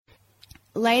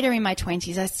later in my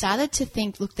 20s, I started to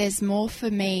think, look, there's more for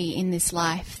me in this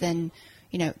life than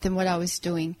what I was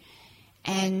doing.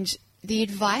 And the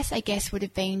advice, I guess, would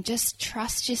have been just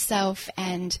trust yourself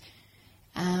and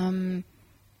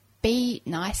be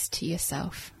nice to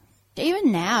yourself.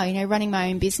 Even now, running my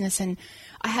own business, and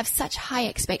I have such high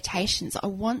expectations. I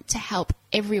want to help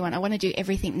everyone. I want to do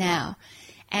everything now.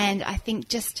 And I think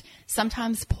just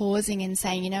sometimes pausing and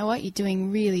saying, you know what, you're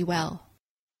doing really well.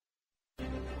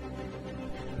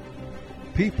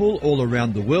 People all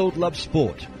around the world love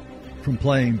sport. From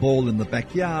playing ball in the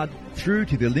backyard through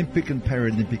to the Olympic and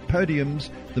Paralympic podiums,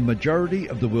 the majority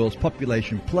of the world's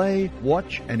population play,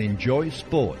 watch and enjoy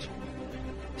sport.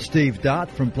 Steve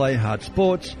Dart from Play Hard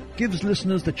Sports gives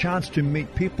listeners the chance to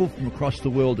meet people from across the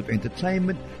world of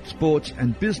entertainment, sports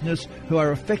and business who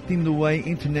are affecting the way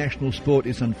international sport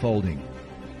is unfolding.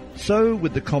 So,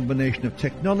 with the combination of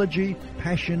technology,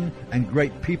 passion and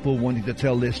great people wanting to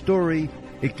tell their story,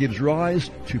 it gives rise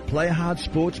to Play Hard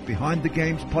Sports Behind the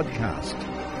Games podcast.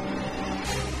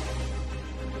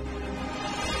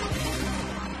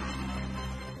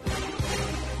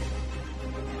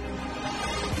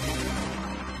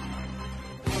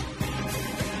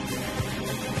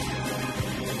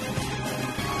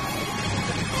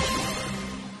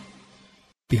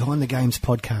 Behind the Games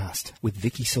podcast with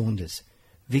Vicky Saunders.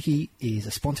 Vicky is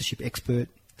a sponsorship expert,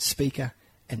 speaker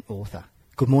and author.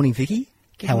 Good morning, Vicky.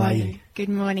 How are you? Good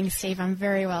morning, Steve. I'm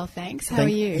very well, thanks. How are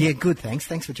you? Yeah, good, thanks.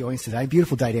 Thanks for joining us today.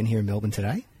 Beautiful day down here in Melbourne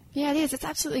today. Yeah, it is. It's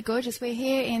absolutely gorgeous. We're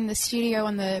here in the studio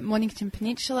on the Mornington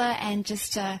Peninsula and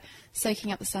just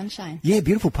soaking up the sunshine. Yeah,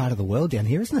 beautiful part of the world down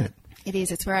here, isn't it? It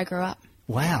is. It's where I grew up.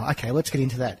 Wow. Okay, let's get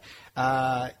into that.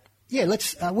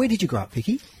 Where did you grow up,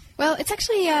 Vicky? Well, it's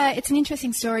actually it's an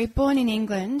interesting story. Born in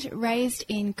England, raised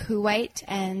in Kuwait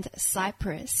and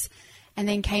Cyprus, and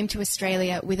then came to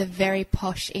Australia with a very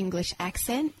posh English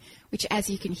accent, which, as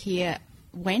you can hear,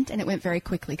 went very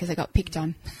quickly because I got picked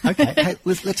on. Okay, hey,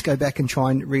 let's go back and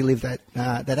try and relive that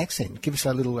accent. Give us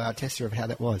a little tester of how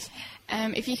that was.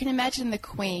 If you can imagine the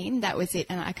Queen, that was it,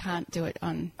 and I can't do it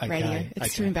on radio.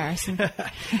 It's too embarrassing.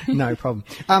 No problem.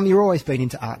 You've always been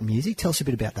into art and music. Tell us a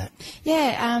bit about that.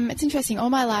 Yeah, it's interesting. All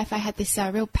my life I had this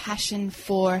real passion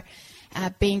for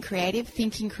being creative,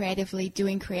 thinking creatively,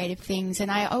 doing creative things,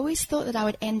 and I always thought that I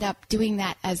would end up doing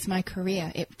that as my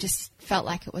career. It just felt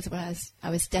like it was what I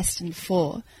was destined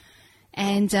for.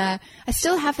 And I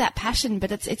still have that passion,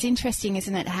 but it's interesting,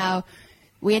 isn't it, how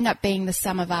we end up being the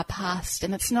sum of our past,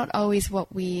 and it's not always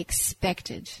what we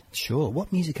expected. Sure.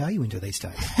 What music are you into these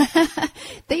days?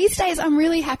 These days, I'm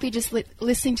really happy just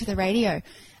listening to the radio.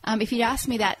 If you'd asked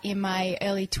me that in my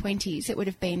early 20s, it would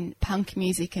have been punk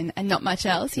music and not much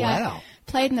else. Yeah, wow. I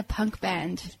played in a punk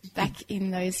band back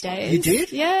in those days. You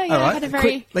did? Yeah. All right. I had a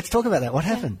very... Let's talk about that. What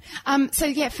happened?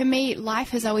 For me, life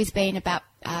has always been about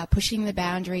pushing the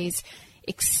boundaries,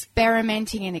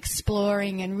 experimenting and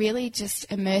exploring and really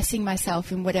just immersing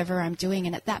myself in whatever I'm doing.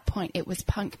 And at that point, it was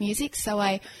punk music. So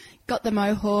I got the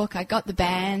mohawk, I got the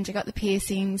band, I got the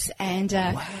piercings and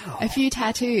a few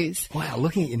tattoos. Wow,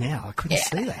 looking at you now, I couldn't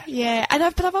see that. Yeah,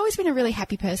 but I've always been a really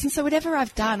happy person. So whatever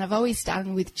I've done, I've always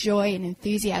done with joy and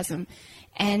enthusiasm.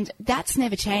 And that's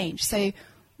never changed. So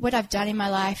what I've done in my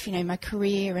life, my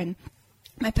career and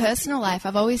my personal life,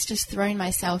 I've always just thrown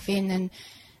myself in. And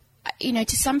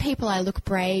to some people I look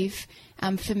brave.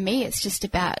 For me, it's just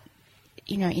about,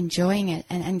 enjoying it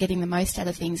and getting the most out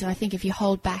of things. And I think if you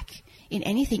hold back in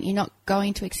anything, you're not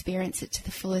going to experience it to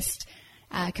the fullest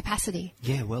capacity.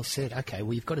 Yeah, well said. Okay,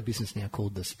 well, you've got a business now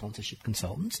called the Sponsorship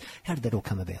Consultants. How did that all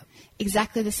come about?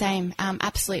 Exactly the same.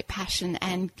 Absolute passion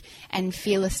and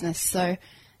fearlessness. So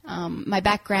my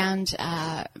background,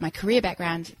 my career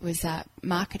background was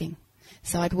marketing.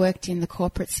 So I'd worked in the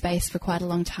corporate space for quite a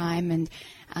long time and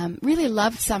really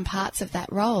loved some parts of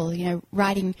that role,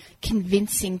 writing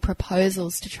convincing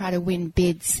proposals to try to win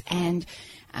bids and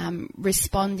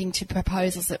responding to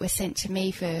proposals that were sent to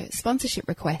me for sponsorship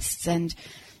requests and,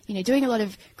 doing a lot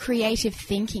of creative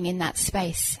thinking in that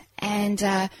space. And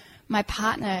my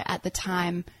partner at the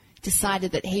time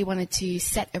decided that he wanted to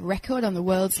set a record on the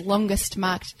world's longest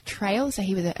marked trail. So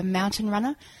he was a mountain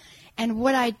runner. And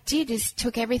what I did is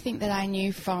took everything that I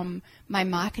knew from my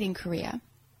marketing career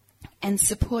and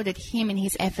supported him in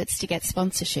his efforts to get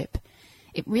sponsorship.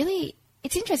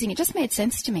 It's interesting. It just made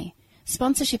sense to me.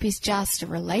 Sponsorship is just a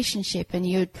relationship and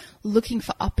you're looking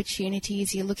for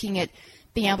opportunities. You're looking at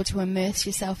being able to immerse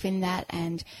yourself in that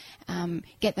and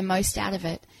get the most out of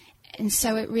it. And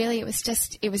so it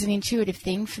was an intuitive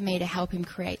thing for me to help him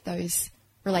create those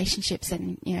relationships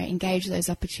and, engage those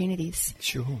opportunities.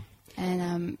 Sure.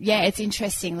 And, it's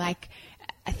interesting. Like,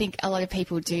 I think a lot of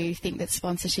people do think that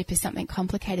sponsorship is something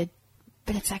complicated,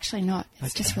 but it's actually not.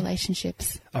 It's just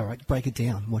relationships. All right, break it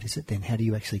down. What is it then? How do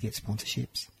you actually get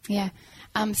sponsorships? Yeah.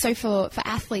 So for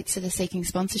athletes that are seeking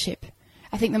sponsorship,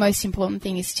 I think the most important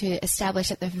thing is to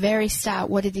establish at the very start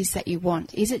what it is that you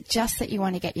want. Is it just that you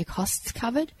want to get your costs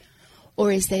covered,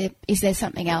 or is there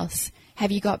something else?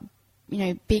 Have you got,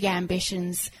 big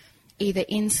ambitions either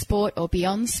in sport or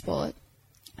beyond sport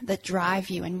that drive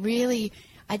you, and really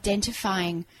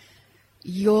identifying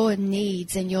your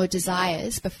needs and your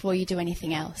desires before you do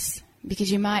anything else?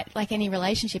 Because you might, like any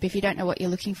relationship, if you don't know what you're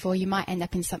looking for, you might end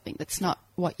up in something that's not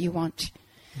what you want.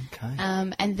 Okay.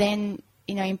 And then,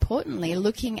 importantly,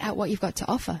 looking at what you've got to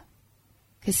offer.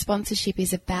 Because sponsorship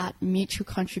is about mutual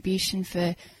contribution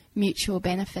for mutual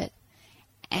benefit.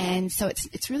 And so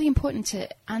it's really important to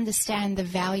understand the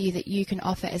value that you can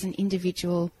offer as an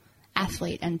individual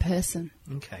athlete and person.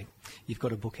 Okay. You've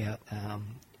got a book out,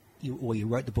 you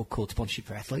wrote the book called Sponsorship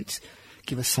for Athletes.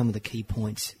 Give us some of the key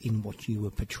points in what you were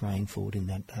portraying forward in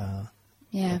that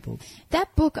book.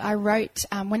 That book I wrote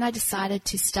when I decided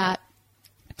to start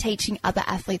teaching other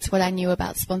athletes what I knew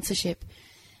about sponsorship.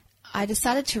 I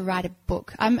decided to write a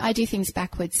book. I do things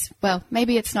backwards. Well,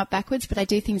 maybe it's not backwards, but I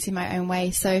do things in my own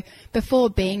way. So before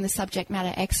being the subject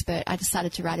matter expert, I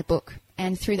decided to write a book.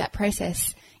 And through that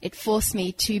process, it forced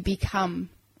me to become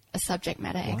a subject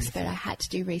matter expert. I had to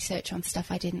do research on stuff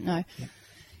I didn't know. Yeah.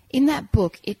 In that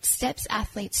book, it steps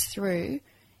athletes through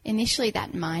initially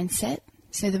that mindset.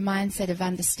 So the mindset of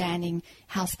understanding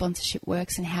how sponsorship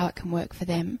works and how it can work for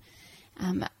them.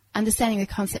 Understanding the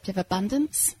concept of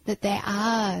abundance, that there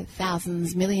are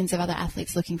thousands, millions of other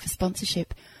athletes looking for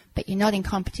sponsorship, but you're not in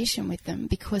competition with them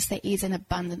because there is an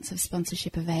abundance of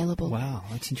sponsorship available. Wow,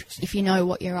 that's interesting. If you know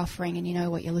what you're offering and you know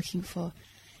what you're looking for.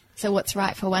 So what's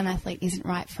right for one athlete isn't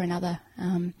right for another.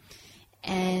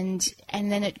 And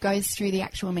then it goes through the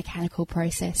actual mechanical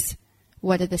process.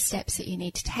 What are the steps that you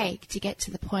need to take to get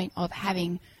to the point of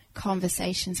having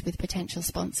conversations with potential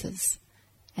sponsors?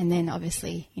 And then,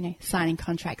 obviously, signing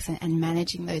contracts and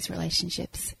managing those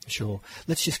relationships. Sure.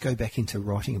 Let's just go back into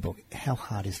writing a book. How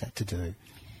hard is that to do?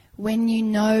 When you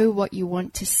know what you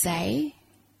want to say,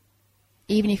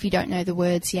 even if you don't know the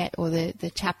words yet or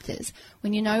the chapters,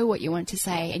 when you know what you want to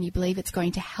say and you believe it's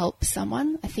going to help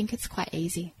someone, I think it's quite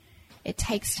easy. It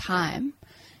takes time,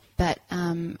 but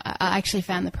I actually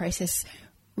found the process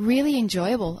really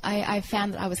enjoyable. I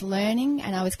found that I was learning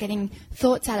and I was getting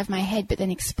thoughts out of my head, but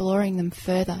then exploring them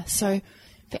further. So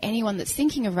for anyone that's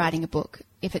thinking of writing a book,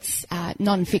 if it's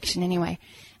non-fiction anyway,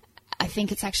 I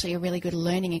think it's actually a really good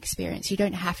learning experience. You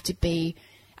don't have to be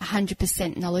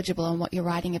 100% knowledgeable on what you're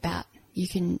writing about. You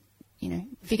can,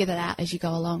 figure that out as you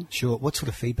go along. Sure. What sort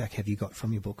of feedback have you got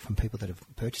from your book from people that have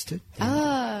purchased it?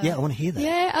 Yeah, I want to hear that.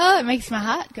 Yeah. It makes my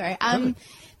heart go.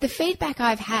 The feedback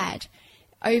I've had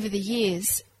over the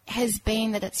years has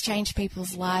been that it's changed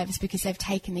people's lives because they've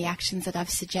taken the actions that I've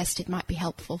suggested might be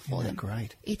helpful for them.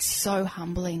 Great. It's so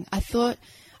humbling. I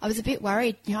was a bit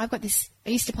worried. I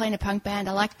used to play in a punk band.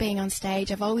 I like being on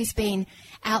stage. I've always been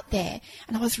out there.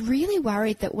 And I was really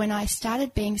worried that when I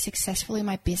started being successful in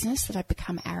my business that I'd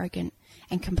become arrogant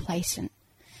and complacent.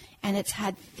 And it's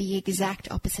had the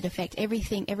exact opposite effect.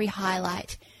 Everything, every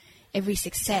highlight, every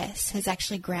success has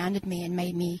actually grounded me and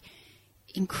made me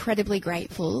incredibly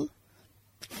grateful.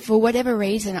 For whatever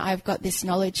reason, I've got this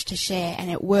knowledge to share, and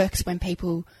it works when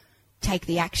people take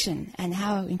the action. And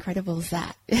how incredible is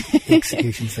that?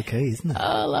 Execution's the key, isn't it? Oh,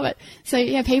 I love it.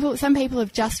 So, some people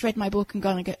have just read my book and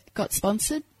gone and got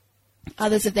sponsored.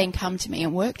 Others have then come to me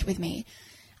and worked with me.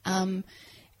 And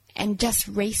just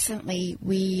recently,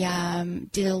 we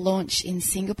did a launch in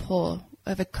Singapore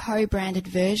of a co-branded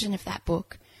version of that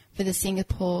book for the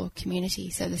Singapore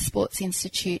community. So the Sports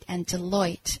Institute and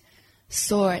Deloitte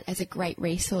saw it as a great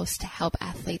resource to help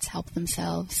athletes help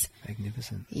themselves.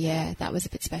 Magnificent. Yeah, that was a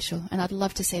bit special. And I'd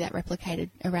love to see that replicated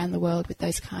around the world with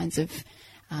those kinds of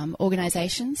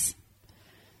organisations.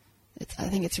 I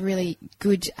think it's a really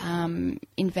good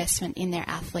investment in their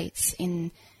athletes,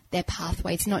 in their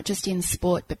pathways, not just in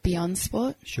sport but beyond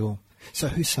sport. Sure. So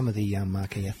who's some of the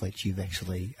marquee athletes you've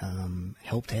actually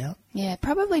helped out? Yeah,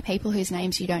 probably people whose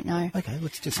names you don't know. Okay,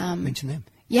 let's just mention them.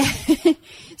 Yeah.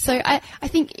 So I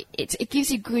think it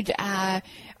gives you a good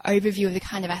overview of the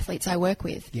kind of athletes I work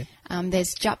with. Yep.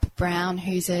 There's Jupp Brown,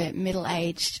 who's a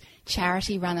middle-aged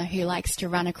charity runner who likes to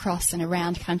run across and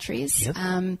around countries.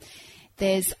 Yep.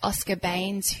 There's Oscar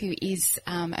Baines, who is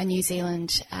a New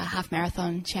Zealand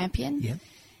half-marathon champion. Yep.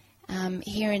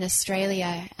 Here in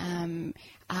Australia,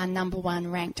 our number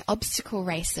one ranked obstacle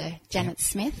racer, Janet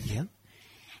Smith. Yep.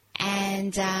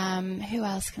 And who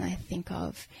else can I think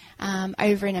of?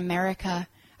 Over in America,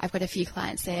 I've got a few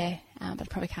clients there. but I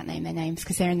probably can't name their names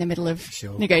because they're in the middle of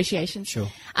Sure. negotiations. Sure.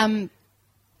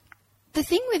 The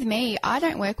thing with me, I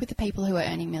don't work with the people who are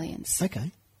earning millions.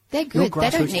 Okay. They're You're good. They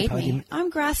don't grassroots to need podium. me.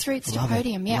 I'm grassroots to Love it.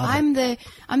 podium. Yeah, Love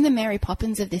I'm the Mary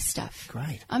Poppins of this stuff.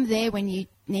 Great. I'm there when you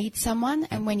need someone,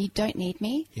 and when you don't need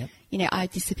me, Yep. I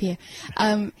disappear.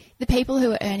 The people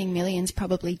who are earning millions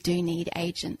probably do need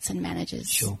agents and managers.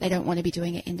 Sure. They don't want to be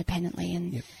doing it independently.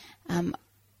 And Yep.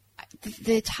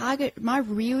 the target, my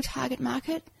real target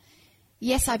market,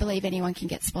 yes, I believe anyone can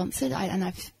get sponsored.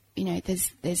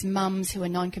 There's mums who are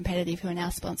non-competitive who are now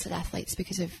sponsored athletes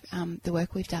because of the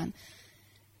work we've done.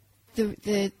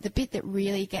 The bit that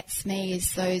really gets me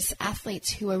is those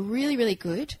athletes who are really, really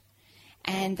good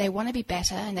and they want to be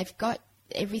better and they've got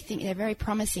everything, they're very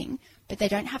promising, but they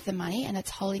don't have the money and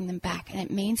it's holding them back. And it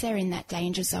means they're in that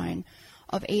danger zone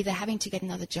of either having to get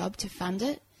another job to fund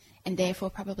it and therefore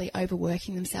probably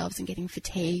overworking themselves and getting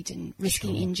fatigued and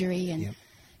risking Sure. injury and Yep.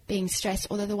 being stressed,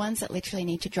 or they're the ones that literally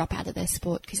need to drop out of their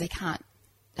sport because they can't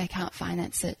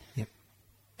finance it. Yep.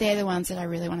 They're the ones that I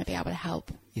really want to be able to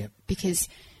help. Yep. Because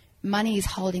money is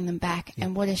holding them back,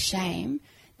 and what a shame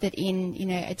that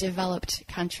in a developed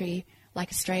country like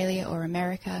Australia or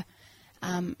America,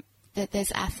 that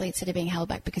there's athletes that are being held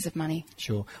back because of money.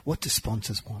 Sure. What do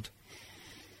sponsors want?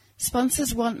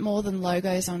 Sponsors want more than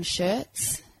logos on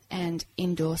shirts and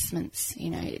endorsements.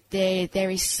 There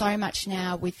is so much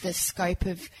now with the scope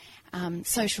of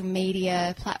social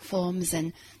media platforms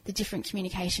and the different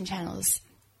communication channels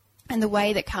and the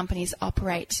way that companies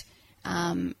operate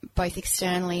both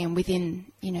externally and within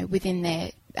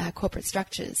their corporate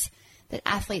structures, that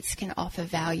athletes can offer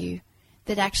value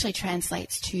that actually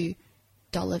translates to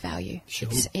dollar value. Sure.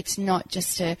 It's not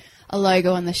just a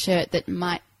logo on the shirt that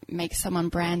might make someone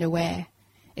brand aware.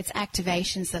 It's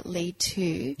activations that lead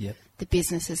to Yep. the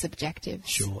business's objectives.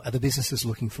 Sure. Are the businesses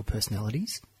looking for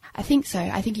personalities? I think so.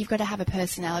 I think you've got to have a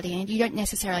personality, and you don't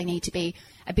necessarily need to be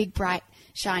a big, bright,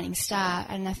 shining star.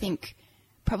 And I think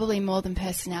probably more than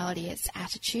personality, it's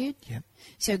attitude. Yep.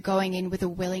 So going in with a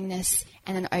willingness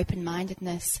and an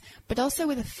open-mindedness, but also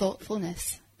with a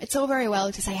thoughtfulness. It's all very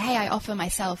well to say, hey, I offer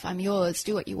myself, I'm yours,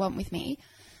 do what you want with me.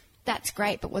 That's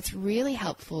great, but what's really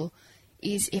helpful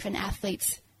is if an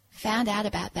athlete's found out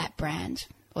about that brand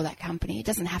or that company. It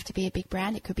doesn't have to be a big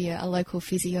brand. It could be a local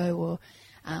physio or,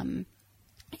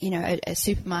 a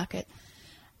supermarket.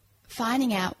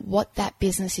 Finding out what that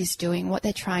business is doing, what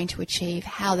they're trying to achieve,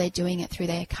 how they're doing it through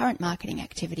their current marketing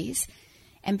activities,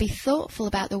 and be thoughtful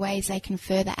about the ways they can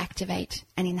further activate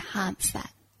and enhance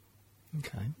that.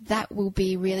 Okay. That will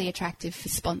be really attractive for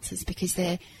sponsors because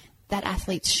that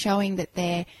athlete's showing that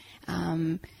they're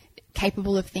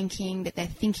capable of thinking, that they're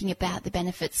thinking about the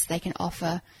benefits they can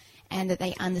offer, and that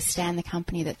they understand the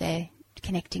company that they're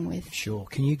connecting with. Sure.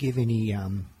 Can you give any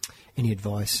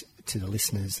advice to the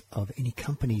listeners of any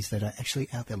companies that are actually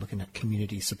out there looking at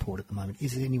community support at the moment?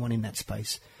 Is there anyone in that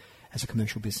space as a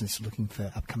commercial business looking for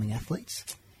upcoming athletes?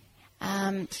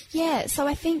 So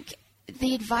I think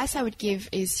the advice I would give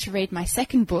is to read my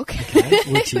second book,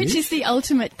 Okay, which is The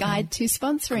Ultimate Guide to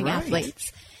Sponsoring Great.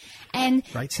 Athletes. And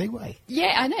Great segue.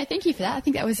 yeah, I know. Thank you for that. I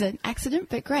think that was an accident,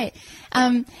 but great.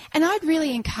 And I'd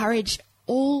really encourage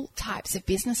all types of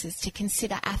businesses to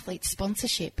consider athlete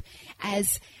sponsorship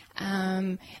as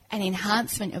an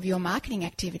enhancement of your marketing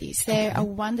activities. They're a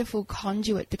wonderful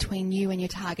conduit between you and your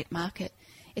target market.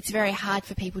 It's very hard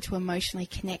for people to emotionally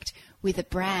connect with a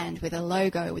brand, with a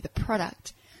logo, with a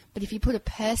product. But if you put a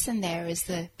person there as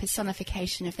the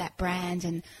personification of that brand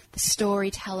and the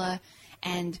storyteller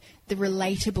and the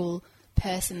relatable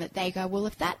person that they go, well,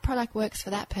 if that product works for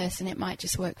that person, it might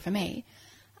just work for me,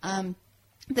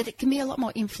 that it can be a lot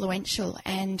more influential.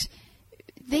 And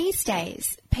these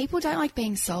days, people don't like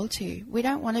being sold to. We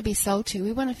don't want to be sold to.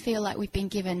 We want to feel like we've been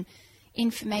given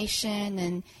information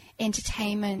and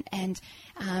entertainment and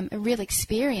a real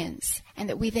experience, and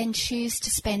that we then choose to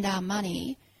spend our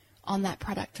money on that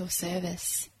product or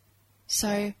service.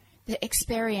 So the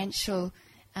experiential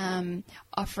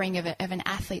offering of an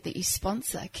athlete that you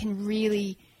sponsor can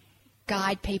really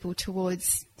guide people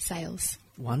towards sales.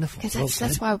 Wonderful. Because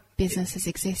that's why businesses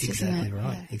exist, isn't it? Exactly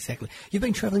right. Yeah. Exactly. You've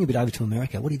been travelling a bit over to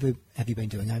America. What have you been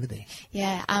doing over there?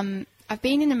 Yeah, I've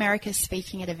been in America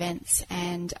speaking at events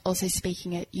and also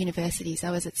speaking at universities.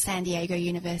 I was at San Diego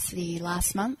University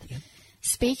last month, Yep.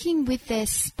 speaking with their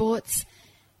sports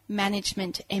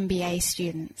management MBA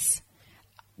students.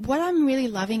 What I'm really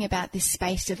loving about this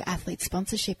space of athlete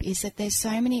sponsorship is that there's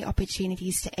so many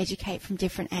opportunities to educate from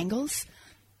different angles.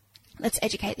 Let's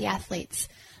educate the athletes.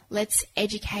 Let's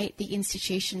educate the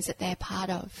institutions that they're part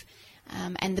of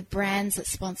and the brands that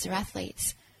sponsor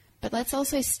athletes. But let's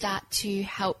also start to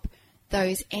help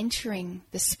those entering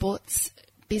the sports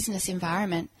business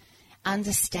environment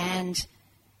understand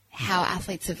how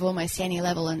athletes of almost any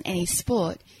level in any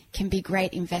sport can be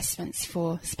great investments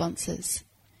for sponsors.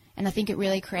 And I think it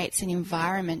really creates an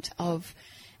environment of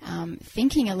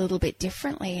thinking a little bit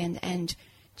differently and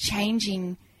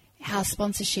changing how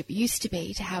sponsorship used to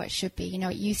be to how it should be. You know,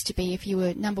 it used to be if you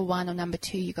were number 1 or number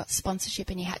 2, you got sponsorship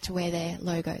and you had to wear their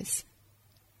logos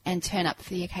and turn up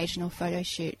for the occasional photo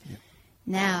shoot. Yep.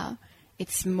 Now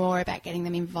it's more about getting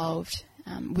them involved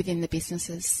within the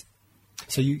businesses.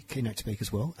 So you keynote speak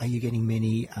as well. Are you getting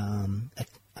many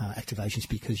activations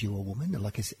because you're a woman?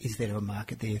 Like, is there a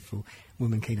market there for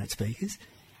women keynote speakers?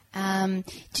 Do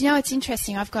you know, it's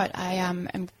interesting. I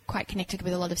am quite connected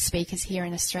with a lot of speakers here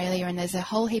in Australia, and there's a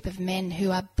whole heap of men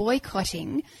who are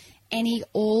boycotting any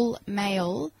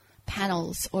all-male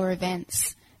panels or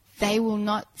events. They will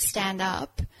not stand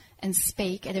up and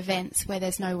speak at events where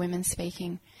there's no women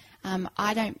speaking.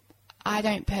 I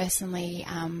don't personally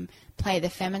play the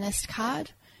feminist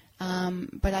card,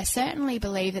 but I certainly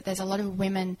believe that there's a lot of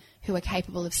women who are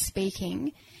capable of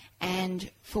speaking and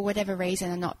for whatever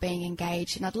reason are not being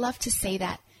engaged. And I'd love to see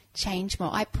that change more.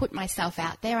 I put myself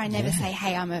out there. I never say,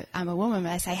 hey, I'm a woman,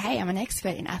 but I say, hey, I'm an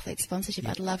expert in athlete sponsorship.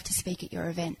 I'd love to speak at your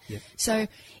event. So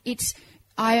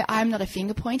I'm not a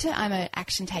finger pointer. I'm an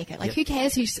action taker. Like, who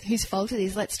cares whose fault it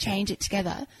is? Let's change it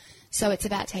together. So it's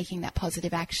about taking that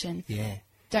positive action. Yeah.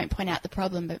 Don't point out the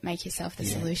problem, but make yourself the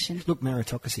solution. Look,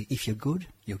 meritocracy. If you're good,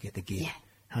 you'll get the gig.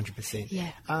 100%.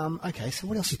 Yeah. Okay, so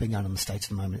what else has been going on in the States at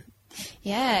the moment?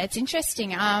 Yeah, it's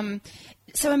interesting.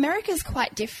 So America's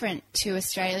quite different to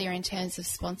Australia in terms of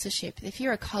sponsorship. If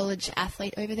you're a college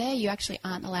athlete over there, you actually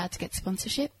aren't allowed to get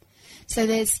sponsorship. So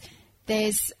there's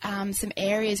some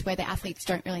areas where the athletes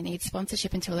don't really need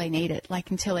sponsorship until they need it,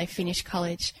 like until they finish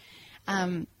college.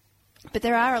 But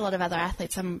there are a lot of other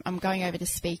athletes. I'm going over to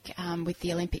speak with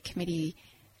the Olympic Committee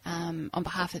on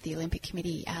behalf of the Olympic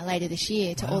Committee later this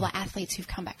year to all the athletes who've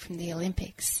come back from the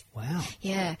Olympics. Wow.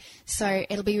 Yeah. So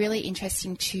it'll be really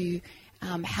interesting to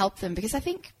help them, because I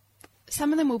think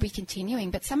some of them will be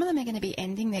continuing, but some of them are going to be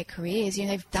ending their careers. You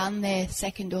know, they've done their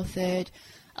 2nd or 3rd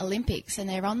Olympics and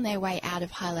they're on their way out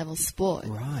of high-level sport.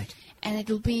 Right. And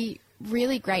it'll be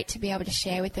really great to be able to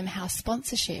share with them how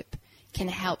sponsorship can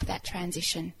help that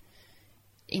transition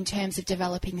in terms of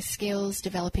developing skills,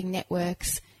 developing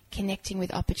networks, connecting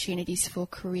with opportunities for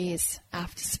careers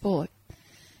after sport.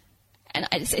 And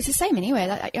it's the same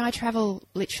anywhere. I travel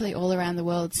literally all around the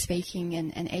world speaking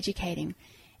and educating,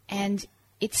 and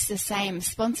it's the same.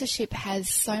 Sponsorship has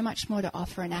so much more to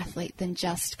offer an athlete than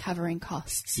just covering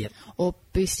costs or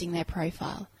boosting their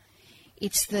profile.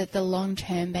 It's the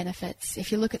long-term benefits.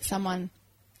 If you look at someone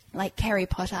like Kerry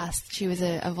Potters, she was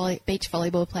a beach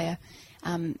volleyball player.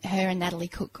 Her and Natalie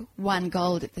Cook won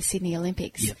gold at the Sydney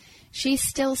Olympics. She's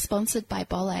still sponsored by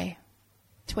Bolle,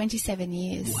 27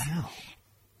 years. Wow.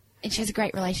 And she has a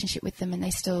great relationship with them, and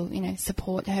they still,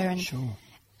 support her.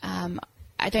 And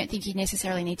I don't think you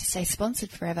necessarily need to stay sponsored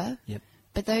forever.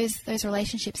 But those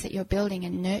relationships that you're building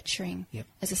and nurturing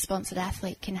as a sponsored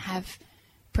athlete can have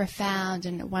profound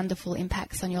and wonderful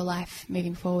impacts on your life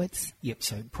moving forwards.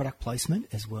 So product placement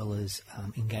as well as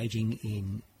engaging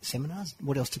in seminars.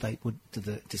 What else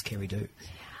does Kerry do?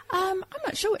 I'm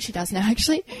not sure what she does now,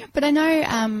 actually, but I know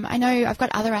I've got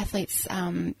other athletes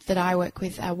that I work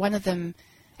with. One of them,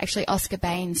 actually, Oscar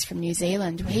Baines from New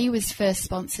Zealand. He was first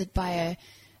sponsored by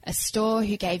a store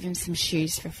who gave him some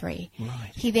shoes for free.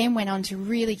 Right. He then went on to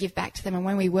really give back to them, and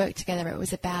when we worked together, it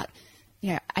was about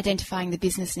identifying the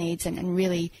business needs and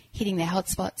really hitting their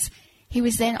hotspots. He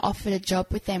was then offered a job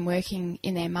with them working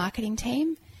in their marketing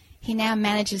team. He now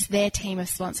manages their team of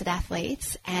sponsored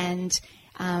athletes and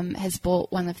has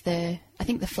bought one of the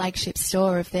flagship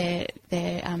store of their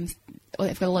they've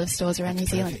got a lot of stores around New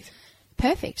Zealand.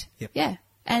 Perfect. Yeah.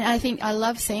 And I think I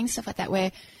love seeing stuff like that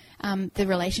where the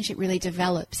relationship really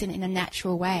develops in a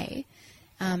natural way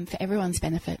for everyone's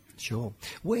benefit. Sure.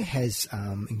 Where has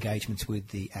engagements with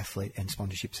the athlete and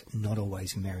sponsorships not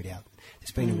always married out?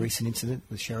 There's been a recent incident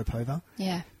with Sharapova.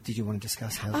 Yeah. Did you want to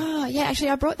discuss how? Oh, yeah. Actually,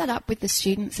 I brought that up with the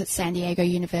students at San Diego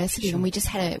University, and we just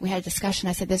had a discussion.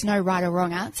 I said, "There's no right or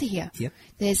wrong answer here.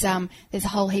 There's a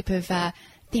whole heap of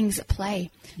things at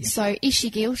play. So, is she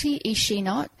guilty? Is she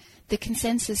not?" The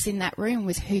consensus in that room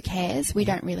was, who cares? We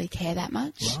don't really care that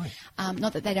much. Right.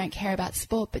 Not that they don't care about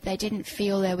sport, but they didn't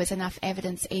feel there was enough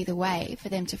evidence either way for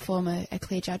them to form a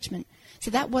clear judgment.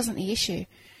 So that wasn't the issue.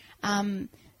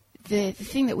 The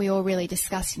thing that we all really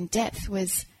discussed in depth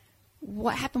was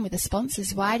what happened with the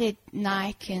sponsors. Why did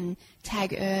Nike and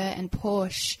TAG Heuer and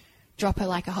Porsche drop her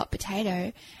like a hot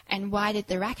potato? And why did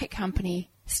the racket company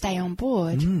stay on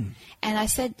board. And I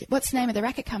said, what's the name of the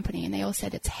racket company? And they all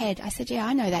said, it's Head. I said, yeah,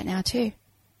 I know that now too.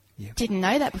 Yep. Didn't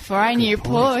know that before. I knew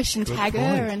Porsche and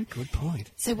Tagger. Good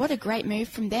point. So what a great move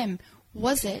from them.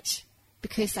 Was it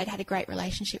because they'd had a great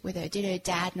relationship with her? Did her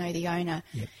dad know the owner?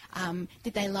 Yep.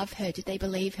 Did they love her? Did they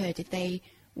believe her? Did they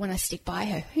want to stick by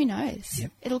her? Who knows?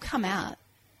 Yep. It'll come out.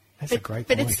 That's a great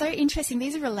But point. it's so interesting.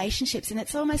 These are relationships, and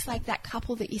it's almost like that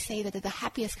couple that you see that are the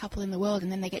happiest couple in the world,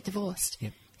 and then they get divorced.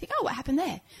 Yep. You think, oh, what happened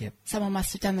there? Yep. Someone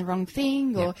must have done the wrong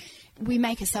thing, or we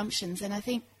make assumptions. And I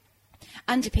think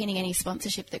underpinning any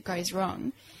sponsorship that goes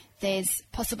wrong, there's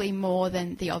possibly more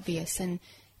than the obvious. And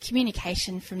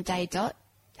communication from day dot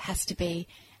has to be,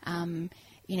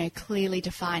 clearly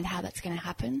defined how that's going to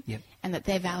happen, and that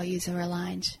their values are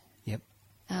aligned. Yep.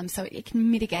 So it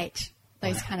can mitigate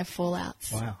those kind of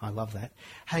fallouts. Wow, I love that.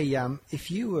 Hey,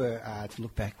 if you were to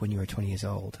look back when you were 20 years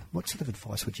old, what sort of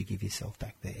advice would you give yourself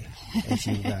back there as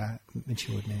you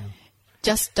matured now?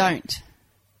 Just don't.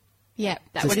 Yeah,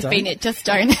 that Just would have don't? been it. Just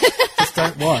don't. Just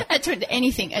don't what?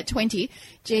 Anything at 20.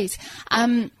 Geez.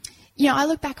 I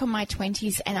look back on my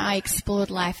 20s and I explored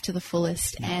life to the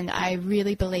fullest, and I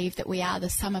really believe that we are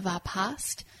the sum of our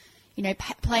past.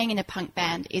 Playing in a punk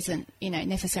band isn't,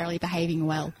 necessarily behaving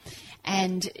well.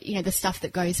 And, the stuff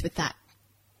that goes with that.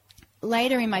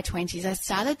 Later in my 20s, I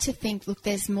started to think, look,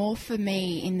 there's more for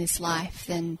me in this life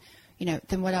than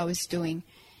what I was doing.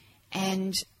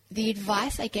 And the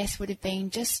advice, I guess, would have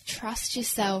been just trust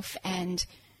yourself and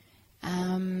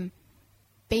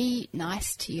be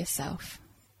nice to yourself.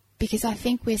 Because I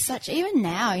think we're even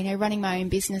now, running my own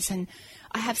business, and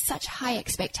I have such high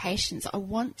expectations. I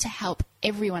want to help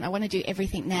everyone. I want to do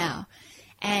everything now.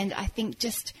 And I think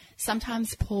just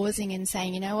sometimes pausing and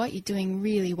saying, you know what, you're doing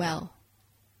really well.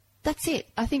 That's it.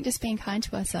 I think just being kind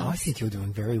to ourselves. I think you're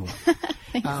doing very well.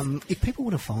 If people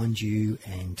want to find you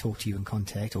and talk to you and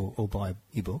contact or buy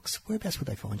your books, whereabouts would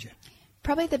they find you?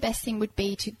 Probably the best thing would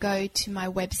be to go to my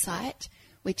website,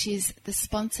 which is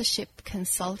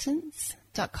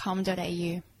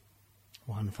thesponsorshipconsultants.com.au.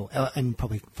 Wonderful. And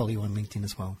probably follow you on LinkedIn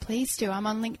as well. Please do. I'm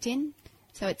on LinkedIn.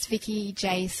 So it's Vicky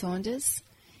J. Saunders.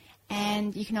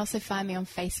 And you can also find me on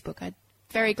Facebook. I'd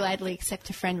very gladly accept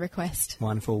a friend request.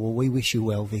 Wonderful. Well, we wish you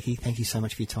well, Vicky. Thank you so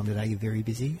much for your time today. You're very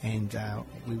busy, and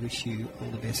we wish you all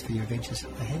the best for your adventures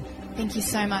ahead. Thank you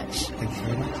so much. Thank you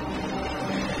very much.